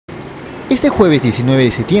Este jueves 19 de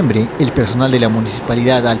septiembre, el personal de la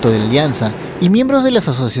Municipalidad Alto de la Alianza y miembros de las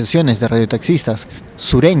asociaciones de radiotaxistas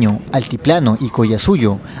Sureño, Altiplano y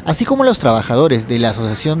Collasuyo, así como los trabajadores de la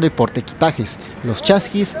Asociación de Portaequipajes, los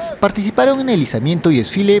Chasquis, participaron en el izamiento y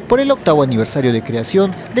desfile por el octavo aniversario de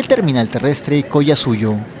creación del terminal terrestre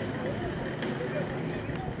Collasuyo.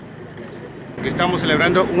 Estamos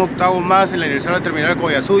celebrando un octavo más el aniversario del terminal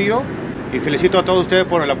Collasuyo y felicito a todos ustedes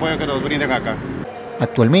por el apoyo que nos brindan acá.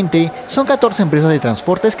 Actualmente, son 14 empresas de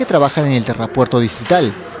transportes que trabajan en el terrapuerto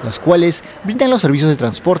distrital, las cuales brindan los servicios de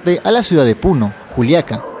transporte a la ciudad de Puno,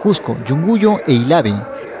 Juliaca, Cusco, Yunguyo e Ilave.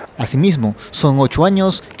 Asimismo, son 8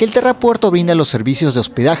 años que el terrapuerto brinda los servicios de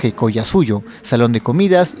hospedaje Collasuyo, salón de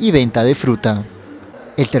comidas y venta de fruta.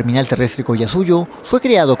 El terminal terrestre Collasuyo fue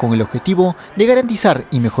creado con el objetivo de garantizar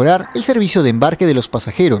y mejorar el servicio de embarque de los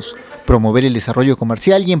pasajeros, promover el desarrollo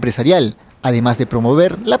comercial y empresarial, además de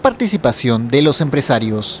promover la participación de los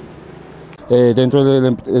empresarios. Dentro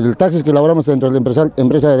del taxi que elaboramos dentro de la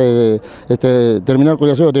empresa de terminal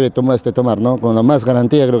Collasuyo debe tomar, ¿no? Con la más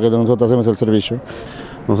garantía creo que nosotros hacemos el servicio.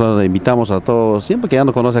 Nosotros invitamos a todos, siempre que ya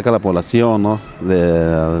nos conoce acá la población, ¿no?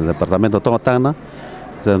 Del departamento Totana,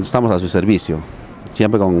 estamos a su servicio,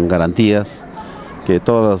 siempre con garantías, que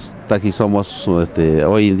todos los taxis somos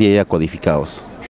hoy en día ya codificados.